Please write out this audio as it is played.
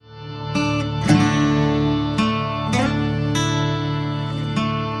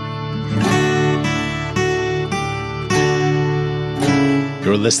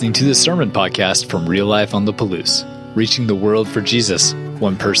You're listening to the Sermon Podcast from Real Life on the Palouse, reaching the world for Jesus,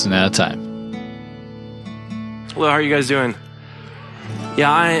 one person at a time. Hello, how are you guys doing?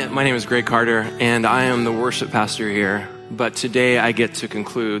 Yeah, my name is Greg Carter, and I am the worship pastor here. But today I get to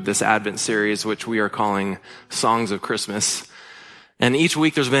conclude this Advent series, which we are calling Songs of Christmas. And each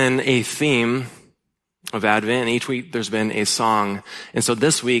week there's been a theme of Advent, and each week there's been a song. And so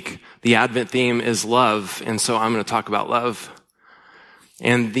this week, the Advent theme is love, and so I'm going to talk about love.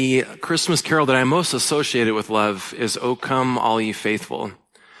 And the Christmas carol that I most associated with love is "O Come All Ye Faithful."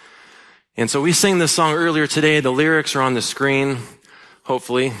 And so we sang this song earlier today. The lyrics are on the screen,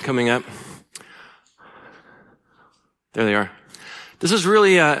 hopefully, coming up. There they are. This is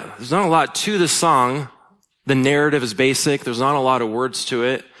really, there's not a lot to this song. The narrative is basic. There's not a lot of words to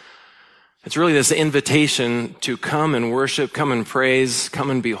it. It's really this invitation to come and worship, come and praise,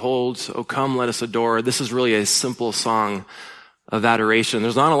 come and behold. Oh, come, let us adore. This is really a simple song of adoration.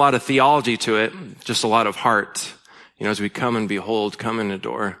 There's not a lot of theology to it, just a lot of heart. You know, as we come and behold, come and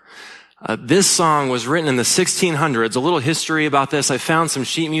adore. This song was written in the 1600s. A little history about this. I found some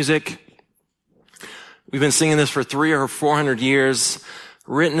sheet music. We've been singing this for 300 or 400 years,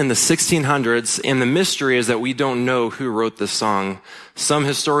 written in the 1600s. And the mystery is that we don't know who wrote this song. Some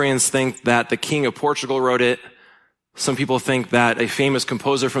historians think that the King of Portugal wrote it. Some people think that a famous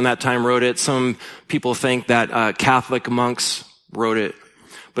composer from that time wrote it. Some people think that Catholic monks wrote it.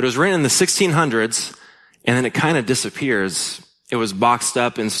 But it was written in the 1600s, and then it kind of disappears. It was boxed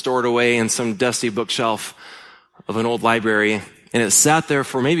up and stored away in some dusty bookshelf of an old library, and it sat there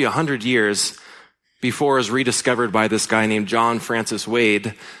for maybe 100 years before it was rediscovered by this guy named John Francis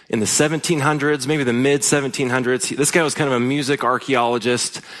Wade in the 1700s, maybe the mid-1700s. This guy was kind of a music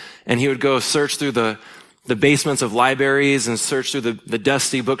archaeologist, and he would go search through the basements of libraries and search through the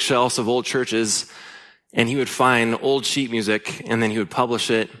dusty bookshelves of old churches, and he would find old sheet music, and then he would publish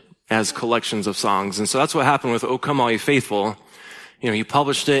it as collections of songs. And so that's what happened with "O Come All Ye Faithful." You know, he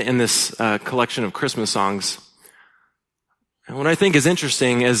published it in this collection of Christmas songs. And what I think is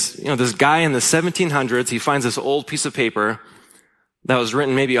interesting is, you know, this guy in the 1700s, he finds this old piece of paper that was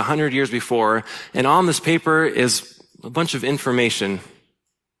written maybe 100 years before, and on this paper is a bunch of information,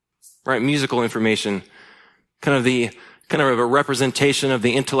 right? Musical information, kind of a representation of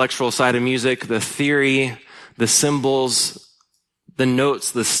the intellectual side of music, the theory, the symbols, the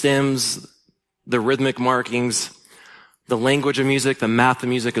notes, the stems, the rhythmic markings, the language of music, the math of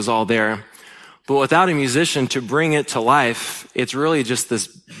music is all there. But without a musician to bring it to life, it's really just this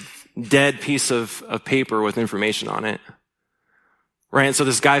dead piece of paper with information on it. Right? And so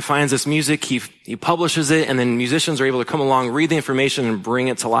this guy finds this music, he publishes it, and then musicians are able to come along, read the information, and bring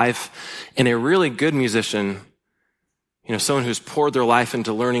it to life. And a really good musician, you know, someone who's poured their life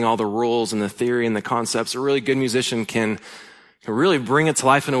into learning all the rules and the theory and the concepts, a really good musician can really bring it to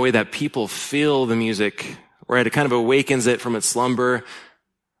life in a way that people feel the music, right? It kind of awakens it from its slumber,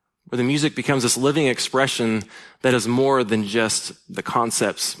 where the music becomes this living expression that is more than just the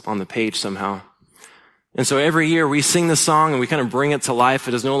concepts on the page somehow. And so every year we sing this song and we kind of bring it to life.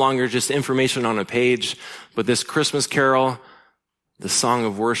 It is no longer just information on a page, but this Christmas carol, the song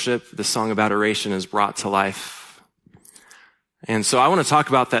of worship, the song of adoration is brought to life. And so I want to talk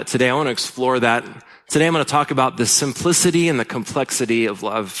about that today. I want to explore that. Today I'm going to talk about the simplicity and the complexity of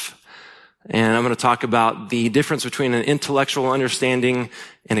love. And I'm going to talk about the difference between an intellectual understanding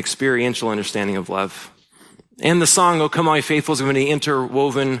and experiential understanding of love. And the song, "O Come All Ye Faithful," is going to be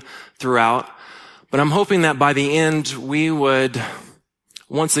interwoven throughout. But I'm hoping that by the end, we would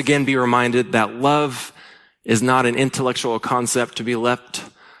once again be reminded that love is not an intellectual concept to be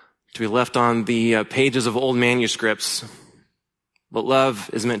left on the pages of old manuscripts. But love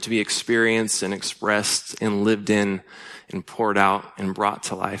is meant to be experienced and expressed and lived in and poured out and brought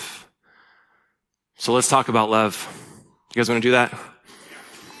to life. So let's talk about love. You guys want to do that?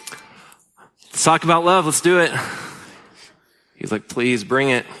 Let's talk about love. Let's do it. He's like, please bring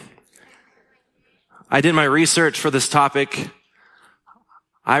it. I did my research for this topic.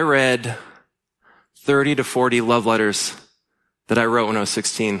 I read 30 to 40 love letters that I wrote when I was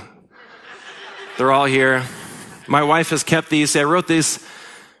 16. They're all here. My wife has kept these. I wrote these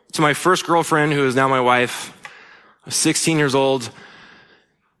to my first girlfriend, who is now my wife. I was 16 years old.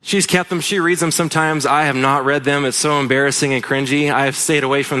 She's kept them. She reads them sometimes. I have not read them. It's so embarrassing and cringy. I have stayed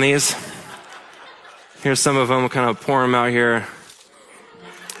away from these. Here's some of them. We'll kind of pour them out here.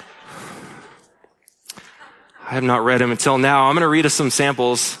 I have not read them until now. I'm going to read us some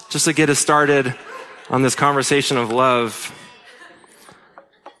samples just to get us started on this conversation of love.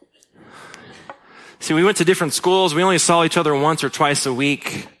 See, we went to different schools. We only saw each other once or twice a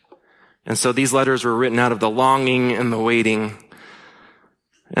week. And so these letters were written out of the longing and the waiting.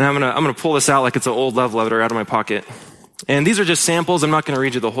 And I'm gonna pull this out like it's an old love letter out of my pocket. And these are just samples. I'm not gonna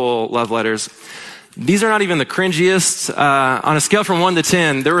read you the whole love letters. These are not even the cringiest. On a scale from 1 to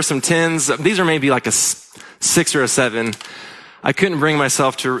 10, there were some 10s. These are maybe like a 6 or a 7. I couldn't bring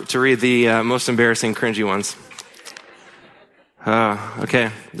myself to read the most embarrassing, cringy ones. Okay,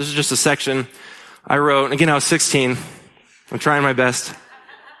 this is just a section I wrote. Again, I was 16. I'm trying my best.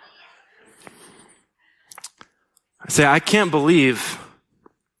 I say, I can't believe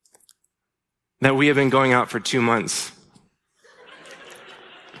that we have been going out for 2 months.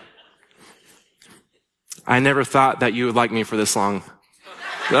 I never thought that you would like me for this long.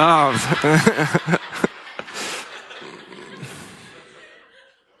 Oh.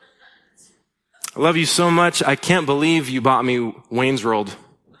 I love you so much. I can't believe you bought me Wayne's World.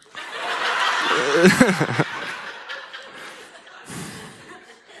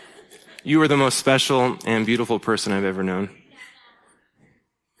 You are the most special and beautiful person I've ever known.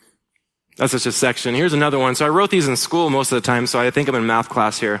 That's just a section. Here's another one. So I wrote these in school most of the time, so I think I'm in math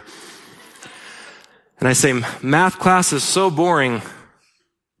class here. And I say, math class is so boring.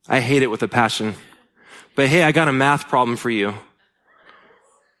 I hate it with a passion. But hey, I got a math problem for you.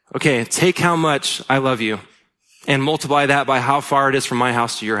 Okay, take how much I love you and multiply that by how far it is from my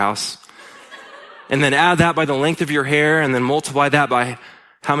house to your house. And then add that by the length of your hair and then multiply that by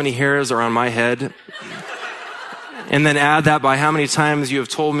how many hairs are on my head. And then add that by how many times you have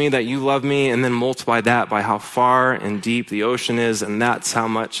told me that you love me and then multiply that by how far and deep the ocean is, and that's how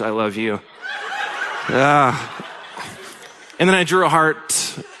much I love you. And then I drew a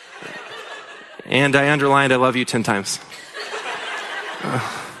heart and I underlined I love you 10 times.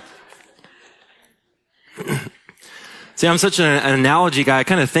 See, I'm such an analogy guy. I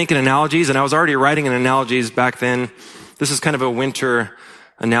kind of think in analogies, and I was already writing in analogies back then. This is kind of a winter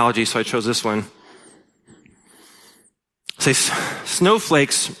analogy, so I chose this one. Say,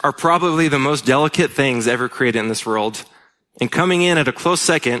 snowflakes are probably the most delicate things ever created in this world. And coming in at a close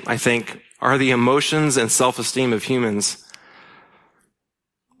second, I think, are the emotions and self-esteem of humans.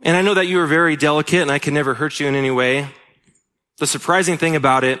 And I know that you are very delicate, and I can never hurt you in any way. The surprising thing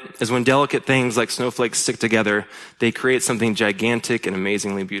about it is when delicate things like snowflakes stick together, they create something gigantic and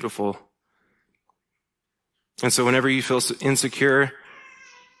amazingly beautiful. And so whenever you feel insecure,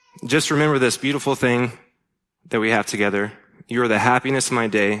 just remember this beautiful thing that we have together. You are the happiness of my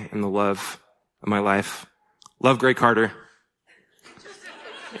day and the love of my life. Love, Gray Carter.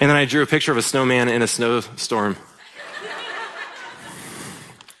 And then I drew a picture of a snowman in a snowstorm.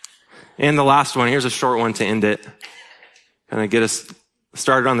 And the last one, here's a short one to end it. And get us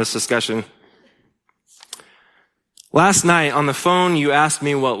started on this discussion. Last night on the phone, you asked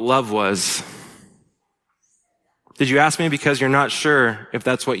me what love was. Did you ask me because you're not sure if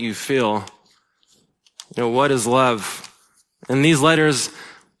that's what you feel? You know, what is love? In these letters,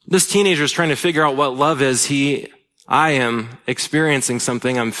 this teenager is trying to figure out what love is. I am experiencing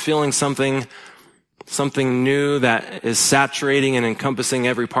something. I'm feeling something new that is saturating and encompassing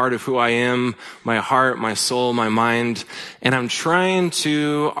every part of who I am, my heart, my soul, my mind. And I'm trying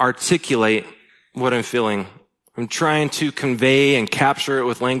to articulate what I'm feeling. I'm trying to convey and capture it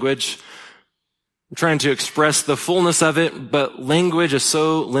with language. I'm trying to express the fullness of it, but language is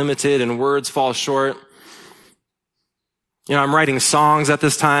so limited and words fall short. You know, I'm writing songs at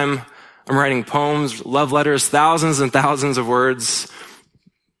this time. I'm writing poems, love letters, thousands and thousands of words.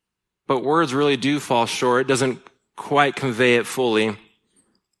 But words really do fall short. It doesn't quite convey it fully.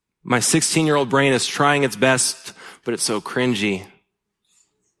 My 16-year-old brain is trying its best, but it's so cringy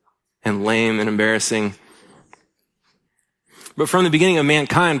and lame and embarrassing. But from the beginning of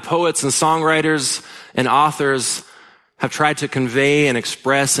mankind, poets and songwriters and authors have tried to convey and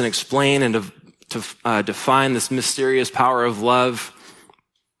express and explain and to define this mysterious power of love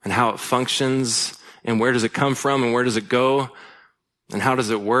and how it functions and where does it come from and where does it go and how does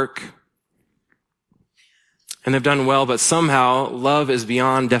it work. And they've done well, but somehow love is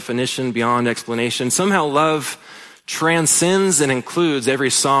beyond definition, beyond explanation. Somehow love transcends and includes every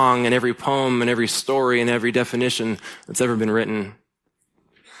song and every poem and every story and every definition that's ever been written.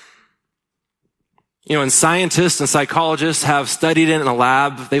 You know, and scientists and psychologists have studied it in a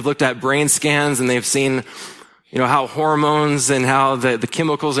lab. They've looked at brain scans and they've seen, you know, how hormones and how the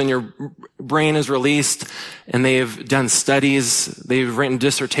chemicals in your brain is released. And they've done studies. They've written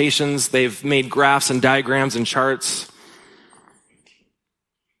dissertations. They've made graphs and diagrams and charts.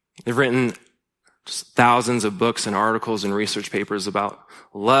 They've written just thousands of books and articles and research papers about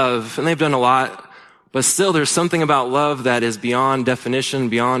love. And they've done a lot. But still, there's something about love that is beyond definition,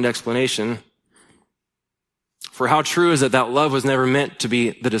 beyond explanation. For how true is it that love was never meant to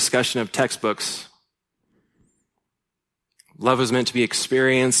be the discussion of textbooks? Love is meant to be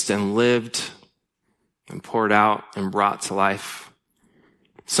experienced and lived and poured out and brought to life.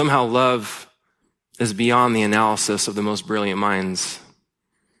 Somehow love is beyond the analysis of the most brilliant minds.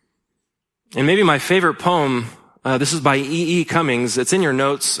 And maybe my favorite poem, this is by E.E. Cummings. It's in your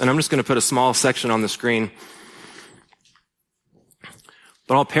notes, and I'm just going to put a small section on the screen.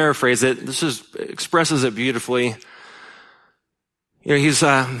 But I'll paraphrase it. This just expresses it beautifully. You know, he's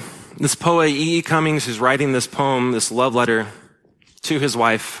this poet, E.E. Cummings, who's writing this poem, this love letter to his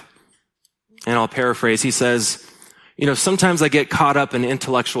wife. And I'll paraphrase. He says, you know, sometimes I get caught up in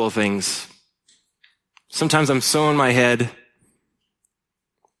intellectual things. Sometimes I'm so in my head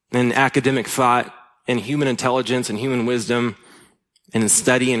in academic thought and human intelligence and human wisdom and in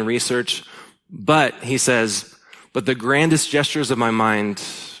study and research. But, he says, but the grandest gestures of my mind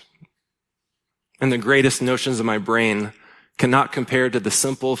and the greatest notions of my brain cannot compare to the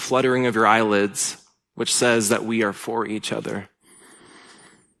simple fluttering of your eyelids, which says that we are for each other.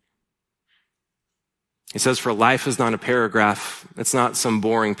 He says, for life is not a paragraph. It's not some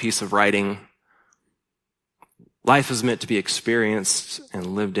boring piece of writing. Life is meant to be experienced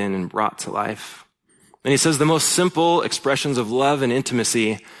and lived in and brought to life. And he says the most simple expressions of love and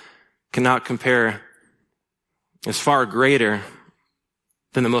intimacy cannot compare, is far greater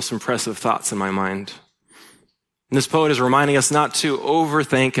than the most impressive thoughts in my mind. And this poet is reminding us not to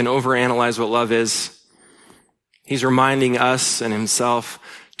overthink and overanalyze what love is. He's reminding us and himself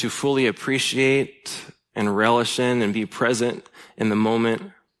to fully appreciate and relish in and be present in the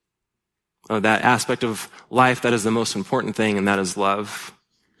moment of that aspect of life that is the most important thing, and that is love.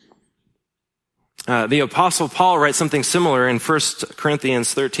 The Apostle Paul writes something similar in 1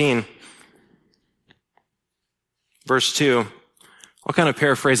 Corinthians 13, verse 2. I'll kind of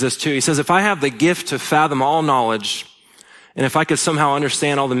paraphrase this too. He says, if I have the gift to fathom all knowledge, and if I could somehow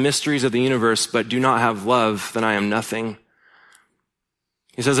understand all the mysteries of the universe, but do not have love, then I am nothing.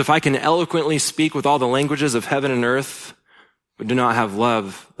 He says, if I can eloquently speak with all the languages of heaven and earth, but do not have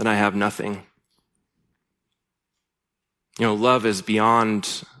love, then I have nothing. You know, love is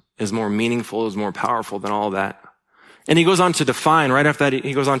beyond, is more meaningful, is more powerful than all that. And he goes on to define, right after that,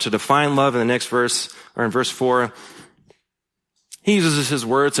 he goes on to define love in the next verse, or in verse 4. He uses his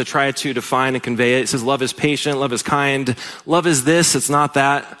words to try to define and convey it. He says, love is patient, love is kind, love is this, it's not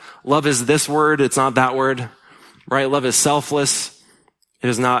that. Love is this word, it's not that word. Right? Love is selfless. It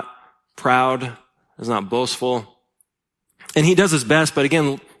is not proud. It is not boastful. And he does his best, but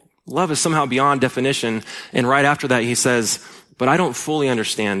again, love is somehow beyond definition. And right after that, he says, but I don't fully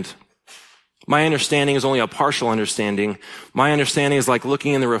understand. My understanding is only a partial understanding. My understanding is like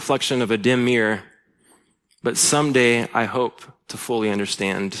looking in the reflection of a dim mirror. But someday I hope to fully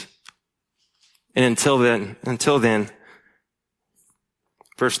understand. And until then,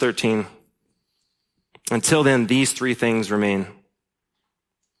 verse 13, until then, these three things remain: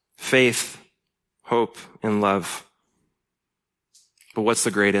 faith, hope, and love. But what's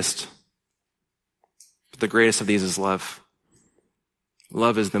the greatest? The greatest of these is love.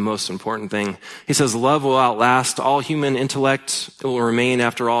 Love is the most important thing. He says love will outlast all human intellect. It will remain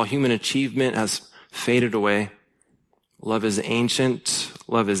after all human achievement has faded away. Love is ancient.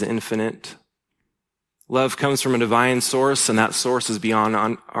 Love is infinite. Love comes from a divine source, and that source is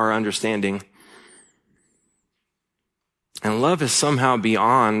beyond our understanding. And love is somehow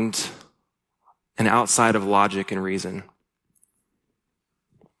beyond and outside of logic and reason.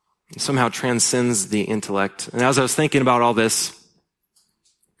 It somehow transcends the intellect. And as I was thinking about all this,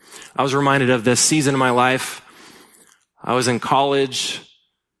 I was reminded of this season of my life. I was in college.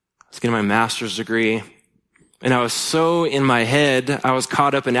 I was getting my master's degree. And I was so in my head, I was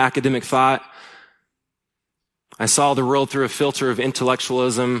caught up in academic thought. I saw the world through a filter of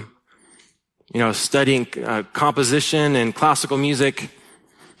intellectualism, studying composition and classical music.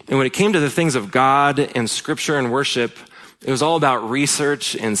 And when it came to the things of God and scripture and worship, it was all about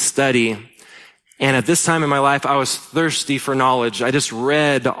research and study. And at this time in my life, I was thirsty for knowledge. I just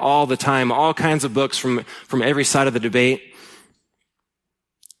read all the time, all kinds of books from every side of the debate.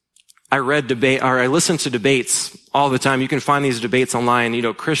 I listened to debates all the time. You can find these debates online,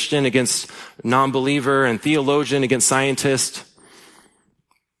 Christian against non-believer and theologian against scientist.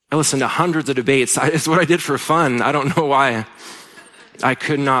 I listened to hundreds of debates. It's what I did for fun. I don't know why. I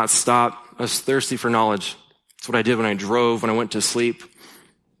could not stop. I was thirsty for knowledge. It's what I did when I drove, when I went to sleep.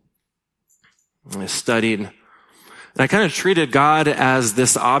 I studied. And I kind of treated God as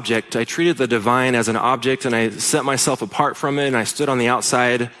this object. I treated the divine as an object, and I set myself apart from it, and I stood on the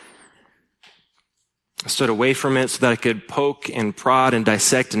outside. I stood away from it so that I could poke and prod and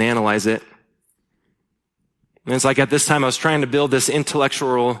dissect and analyze it. And it's like at this time I was trying to build this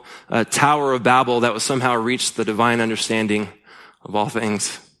intellectual Tower of Babel that would somehow reach the divine understanding of all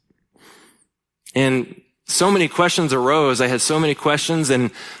things. And so many questions arose. I had so many questions,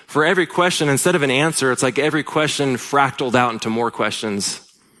 and for every question, instead of an answer, it's like every question fractaled out into more questions.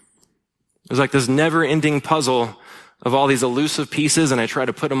 It was like this never-ending puzzle of all these elusive pieces, and I tried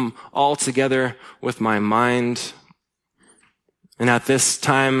to put them all together with my mind. And at this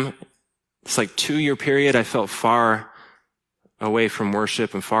time, it's like 2-year period, I felt far away from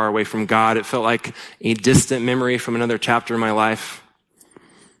worship and far away from God. It felt like a distant memory from another chapter in my life.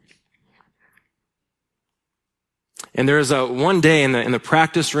 And there was one day in the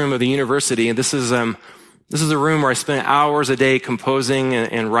practice room of the university, and this is a room where I spent hours a day composing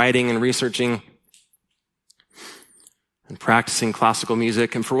and writing and researching and practicing classical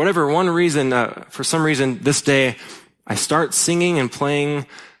music. And for some reason, this day, I start singing and playing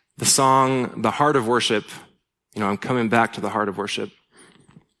the song, The Heart of Worship. I'm coming back to the heart of worship.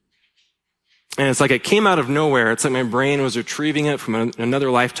 And it's like it came out of nowhere. It's like my brain was retrieving it from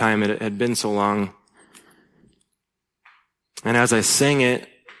another lifetime. It had been so long. And as I sang it,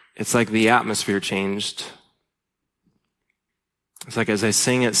 it's like the atmosphere changed. It's like as I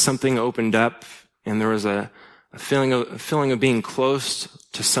sang it, something opened up, and there was a feeling of being close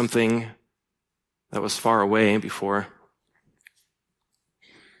to something that was far away before.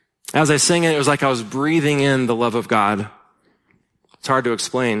 As I sang it, it was like I was breathing in the love of God. It's hard to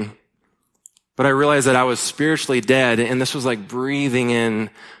explain. But I realized that I was spiritually dead, and this was like breathing in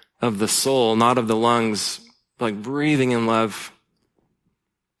of the soul, not of the lungs, like breathing in love.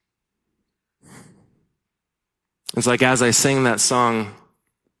 It's like as I sang that song,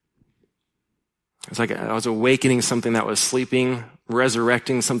 it's like I was awakening something that was sleeping,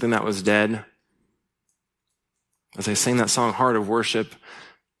 resurrecting something that was dead. As I sang that song, Heart of Worship,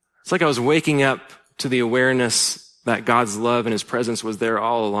 it's like I was waking up to the awareness that God's love and his presence was there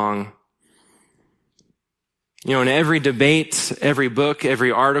all along. In every debate, every book,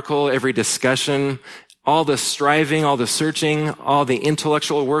 every article, every discussion, all the striving, all the searching, all the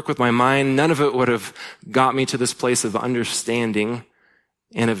intellectual work with my mind, none of it would have got me to this place of understanding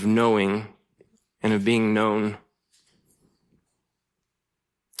and of knowing and of being known.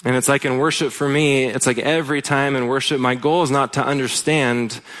 And it's like in worship for me, it's like every time in worship, my goal is not to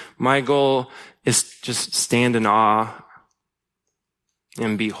understand. My goal is just stand in awe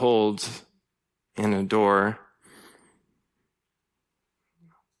and behold and adore.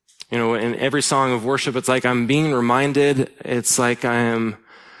 In every song of worship, it's like I'm being reminded, it's like I am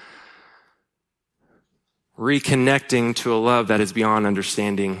reconnecting to a love that is beyond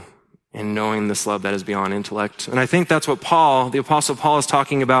understanding and knowing this love that is beyond intellect. And I think that's what the Apostle Paul is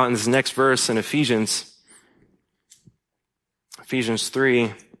talking about in this next verse in Ephesians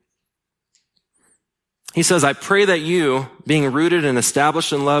 3. He says, I pray that you, being rooted and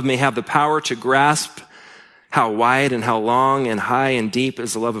established in love, may have the power to grasp how wide and how long and high and deep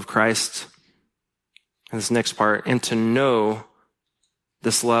is the love of Christ. And this next part, and to know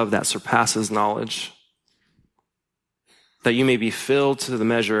this love that surpasses knowledge, that you may be filled to the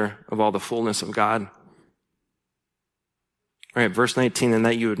measure of all the fullness of God. All right, verse 19, and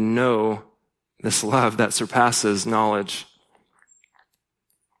that you would know this love that surpasses knowledge.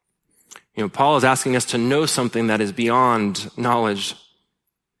 Paul is asking us to know something that is beyond knowledge.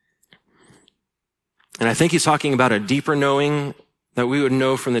 And I think he's talking about a deeper knowing, that we would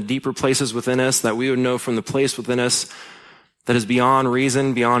know from the deeper places within us, that we would know from the place within us that is beyond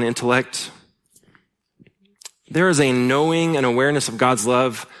reason, beyond intellect. There is a knowing and awareness of God's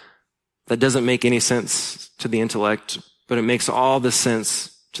love that doesn't make any sense to the intellect, but it makes all the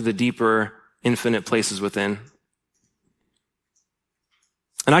sense to the deeper, infinite places within.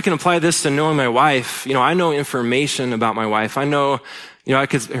 And I can apply this to knowing my wife. I know information about my wife. I know, her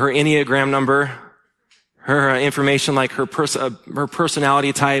Enneagram number, her information like her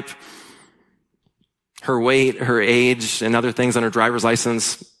personality type, her weight, her age, and other things on her driver's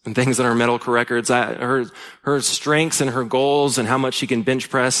license and things on her medical records, her strengths and her goals and how much she can bench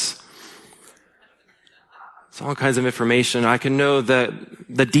press. It's all kinds of information. I can know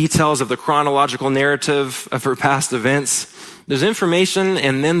the details of the chronological narrative of her past events. There's information,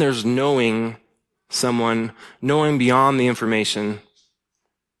 and then there's knowing someone, knowing beyond the information.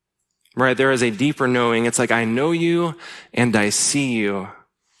 Right? There is a deeper knowing. It's like I know you and I see you.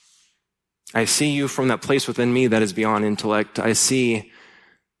 I see you from that place within me that is beyond intellect. I see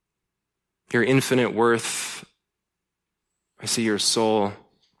your infinite worth. I see your soul.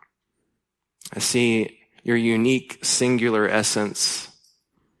 I see your unique, singular essence.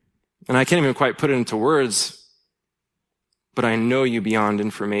 And I can't even quite put it into words, but I know you beyond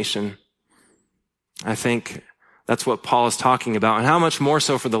information. I think That's what Paul is talking about. And how much more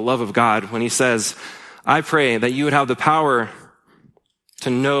so for the love of God when he says, I pray that you would have the power to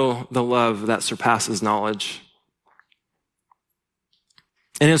know the love that surpasses knowledge.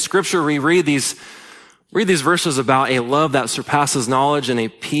 And in Scripture, we read these verses about a love that surpasses knowledge and a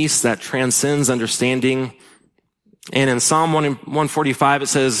peace that transcends understanding. And in Psalm 145, it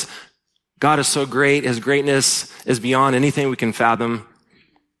says, God is so great, his greatness is beyond anything we can fathom.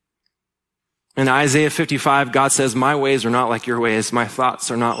 In Isaiah 55, God says, my ways are not like your ways, my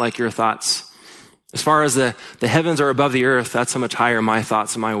thoughts are not like your thoughts. As far as the heavens are above the earth, that's how much higher my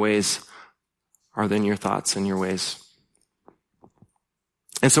thoughts and my ways are than your thoughts and your ways.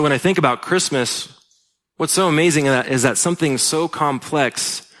 And so when I think about Christmas, what's so amazing is that something so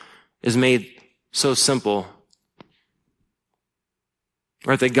complex is made so simple.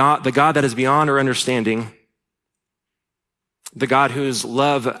 Right? The God that is beyond our understanding, the God whose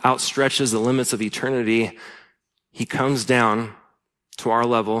love outstretches the limits of eternity, he comes down to our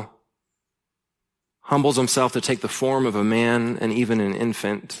level, humbles himself to take the form of a man and even an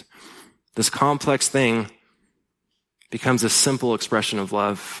infant. This complex thing becomes a simple expression of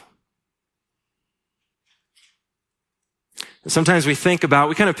love. And sometimes we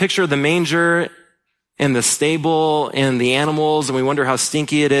kind of picture the manger and the stable and the animals, and we wonder how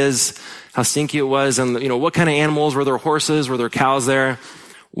stinky it was, and what kind of animals, were there horses, were there cows there?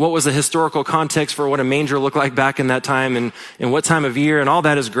 What was the historical context for what a manger looked like back in that time, and what time of year, and all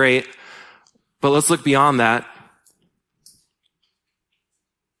that is great. But let's look beyond that.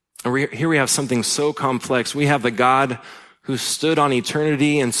 And here we have something so complex. We have the God who stood on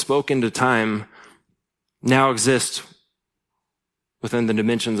eternity and spoke into time now exists within the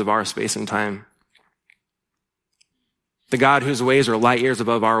dimensions of our space and time. The God whose ways are light years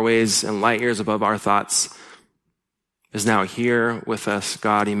above our ways and light years above our thoughts is now here with us,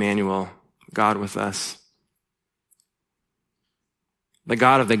 God Emmanuel, God with us. The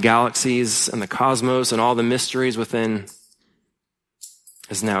God of the galaxies and the cosmos and all the mysteries within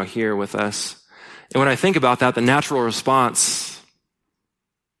is now here with us. And when I think about that, the natural response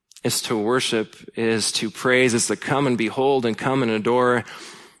is to worship, is to praise, is to come and behold and come and adore.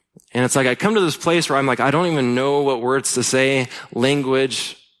 And it's like I come to this place where I'm like, I don't even know what words to say.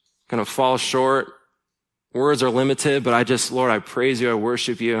 Language kind of falls short. Words are limited, but Lord, I praise you, I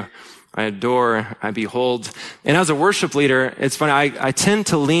worship you, I adore, I behold. And as a worship leader, it's funny, I tend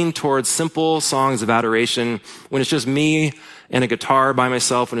to lean towards simple songs of adoration. When it's just me and a guitar by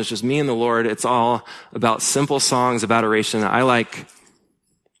myself, when it's just me and the Lord, it's all about simple songs of adoration. I like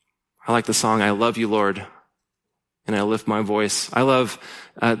the song, I love you, Lord, and I lift my voice. I love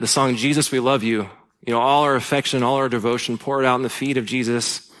the song, Jesus, we love you. All our affection, all our devotion, pour it out in the feet of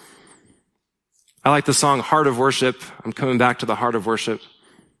Jesus. I like the song, Heart of Worship. I'm coming back to the heart of worship.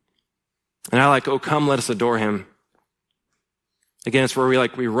 And I like, oh, come, let us adore him. Again, it's where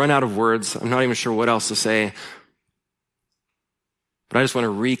we run out of words. I'm not even sure what else to say. But I just want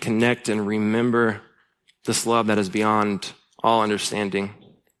to reconnect and remember this love that is beyond all understanding.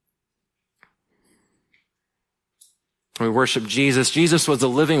 We worship Jesus. Jesus was a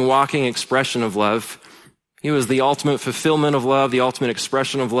living, walking expression of love. He was the ultimate fulfillment of love, the ultimate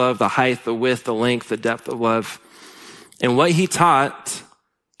expression of love, the height, the width, the length, the depth of love. And what he taught,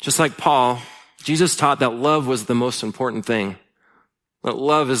 just like Paul, Jesus taught that love was the most important thing. That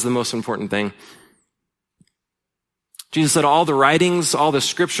love is the most important thing. Jesus said all the writings, all the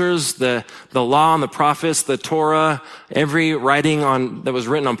scriptures, the law and the prophets, the Torah, every writing that was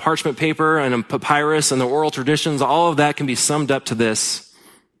written on parchment paper and on papyrus and the oral traditions, all of that can be summed up to this.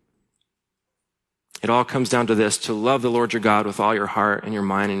 It all comes down to this, to love the Lord your God with all your heart and your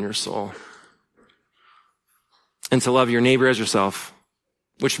mind and your soul. And to love your neighbor as yourself,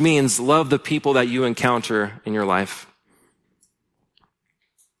 which means love the people that you encounter in your life.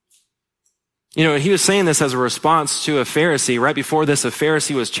 He was saying this as a response to a Pharisee. Right before this, a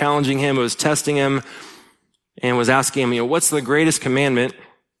Pharisee was challenging him, was testing him, and was asking him, what's the greatest commandment?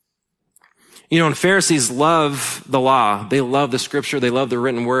 And Pharisees love the law. They love the scripture. They love the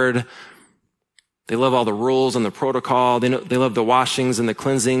written word. They love all the rules and the protocol. They love the washings and the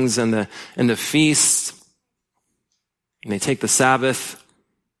cleansings and the feasts. And they take the Sabbath.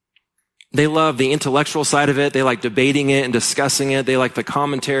 They love the intellectual side of it. They like debating it and discussing it. They like the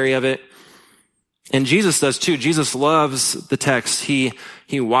commentary of it. And Jesus does too. Jesus loves the text. He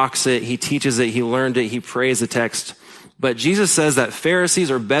walks it. He teaches it. He learned it. He prays the text. But Jesus says that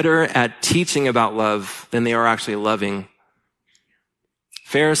Pharisees are better at teaching about love than they are actually loving.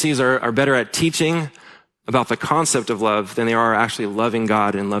 Pharisees are better at teaching about the concept of love than they are actually loving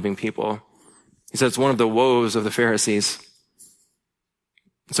God and loving people. He says it's one of the woes of the Pharisees.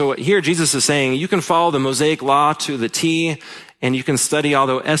 So here Jesus is saying you can follow the Mosaic law to the T, and you can study all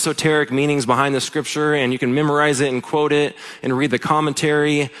the esoteric meanings behind the scripture, and you can memorize it and quote it and read the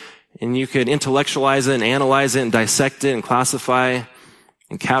commentary, and you could intellectualize it and analyze it and dissect it and classify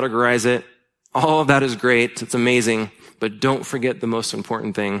and categorize it. All of that is great. It's amazing. But don't forget the most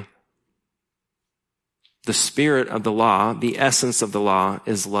important thing. The spirit of the law, the essence of the law,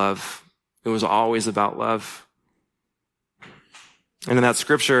 is love. It was always about love. And in that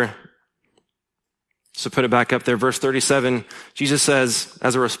scripture, so put it back up there, verse 37, Jesus says,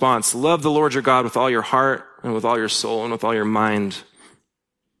 as a response, love the Lord your God with all your heart and with all your soul and with all your mind.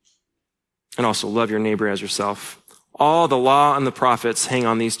 And also love your neighbor as yourself. All the law and the prophets hang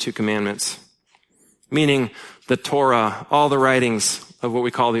on these two commandments. Meaning the Torah, all the writings of what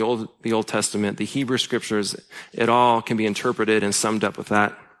we call the Old Testament, the Hebrew scriptures, it all can be interpreted and summed up with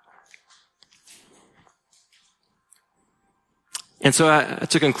that. And so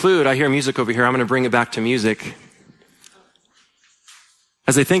to conclude, I hear music over here. I'm going to bring it back to music.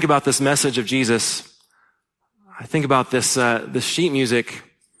 As I think about this message of Jesus, I think about this sheet music.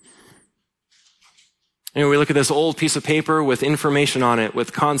 You know, we look at this old piece of paper with information on it,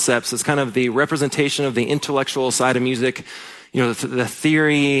 with concepts. It's kind of the representation of the intellectual side of music. You know, the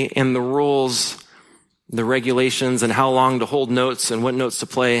theory and the rules, the regulations, and how long to hold notes and what notes to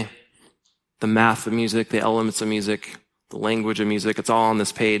play. The math of music, the elements of music, the language of music. It's all on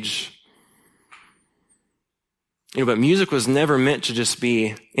this page. You know, but music was never meant to just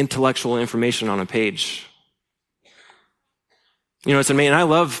be intellectual information on a page. You know, it's amazing. I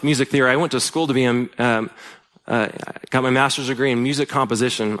love music theory. I went to school to be got my master's degree in music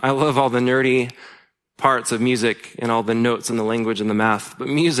composition. I love all the nerdy parts of music and all the notes and the language and the math. But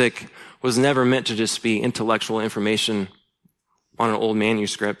music was never meant to just be intellectual information on an old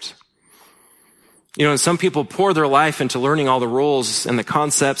manuscript. You know, and some people pour their life into learning all the rules and the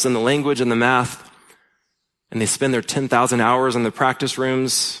concepts and the language and the math, and they spend their 10,000 hours in the practice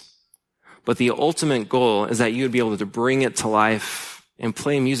rooms. But the ultimate goal is that you would be able to bring it to life and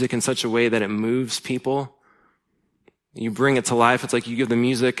play music in such a way that it moves people. You bring it to life. It's like you give the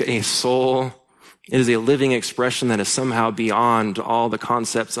music a soul. It is a living expression that is somehow beyond all the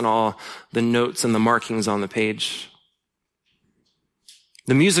concepts and all the notes and the markings on the page.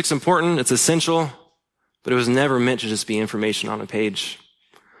 The music's important. It's essential, but it was never meant to just be information on a page.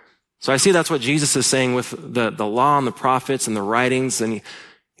 So I see that's what Jesus is saying with the law and the prophets and the writings. And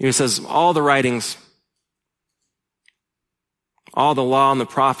he says all the writings, all the law and the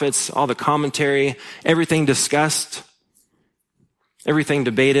prophets, all the commentary, everything discussed, everything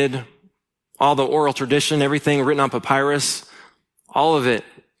debated, all the oral tradition, everything written on papyrus, all of it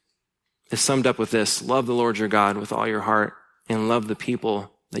is summed up with this: love the Lord your God with all your heart and love the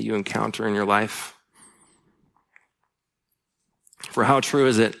people that you encounter in your life. For how true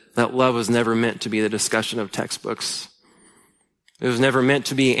is it that love was never meant to be the discussion of textbooks? It was never meant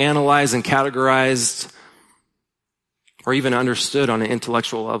to be analyzed and categorized or even understood on an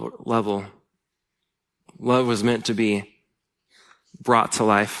intellectual level. Love was meant to be brought to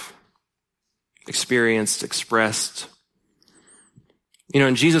life, experienced, expressed. You know,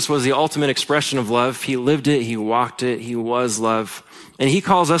 and Jesus was the ultimate expression of love. He lived it, he walked it, he was love. And he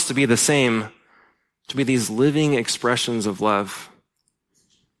calls us to be the same, to be these living expressions of love.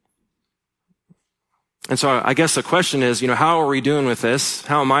 And so I guess the question is, you know, how are we doing with this?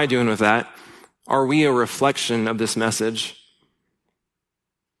 How am I doing with that? Are we a reflection of this message?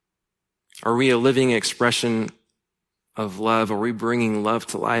 Are we a living expression of love? Are we bringing love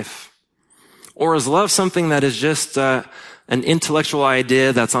to life? Or is love something that is just an intellectual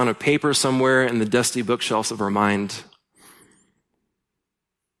idea that's on a paper somewhere in the dusty bookshelves of our mind?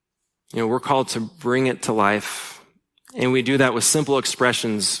 You know, we're called to bring it to life. And we do that with simple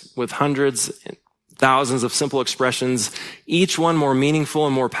expressions, with hundreds, thousands of simple expressions, each one more meaningful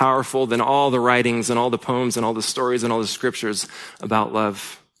and more powerful than all the writings and all the poems and all the stories and all the scriptures about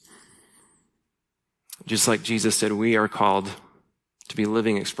love. Just like Jesus said, we are called to be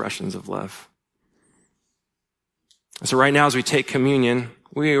living expressions of love. So right now, as we take communion,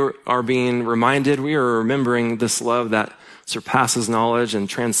 we are being reminded, we are remembering this love that surpasses knowledge and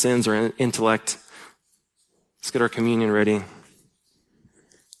transcends our intellect. Let's get our communion ready.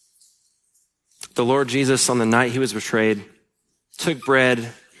 The Lord Jesus, on the night he was betrayed, took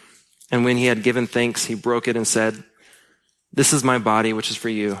bread, and when he had given thanks, he broke it and said, "This is my body, which is for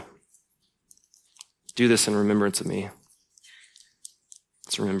you. Do this in remembrance of me."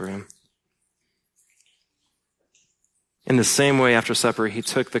 Let's remember him. In the same way, after supper, he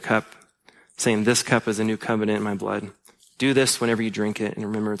took the cup, saying, "This cup is a new covenant in my blood. Do this whenever you drink it in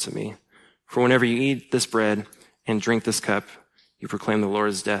remembrance of me. For whenever you eat this bread and drink this cup, You proclaim the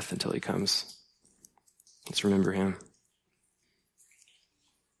Lord's death until he comes. Let's remember him.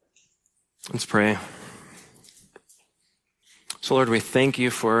 Let's pray. So Lord, we thank you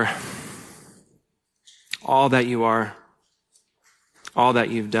for all that you are, all that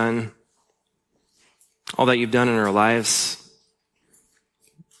you've done, all that you've done in our lives.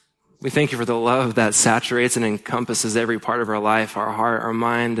 We thank you for the love that saturates and encompasses every part of our life, our heart, our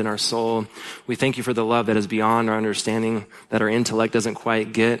mind, and our soul. We thank you for the love that is beyond our understanding, that our intellect doesn't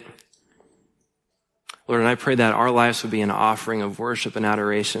quite get. Lord, and I pray that our lives would be an offering of worship and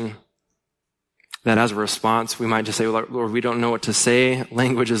adoration, that as a response, we might just say, Lord, we don't know what to say.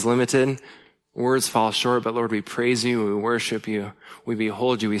 Language is limited. Words fall short, but Lord, we praise you, we worship you, we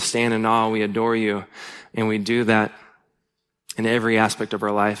behold you, we stand in awe, we adore you, and we do that in every aspect of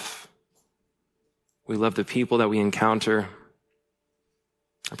our life. We love the people that we encounter.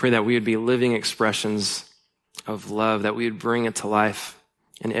 I pray that we would be living expressions of love, that we would bring it to life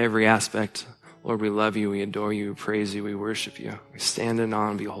in every aspect. Lord, we love you, we adore you, we praise you, we worship you. We stand in awe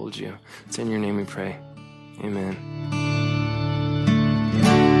and behold you. It's in your name we pray. Amen.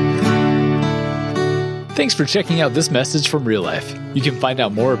 Thanks for checking out this message from Real Life. You can find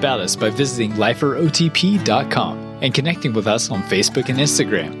out more about us by visiting liferotp.com and connecting with us on Facebook and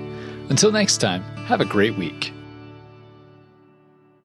Instagram. Until next time, have a great week.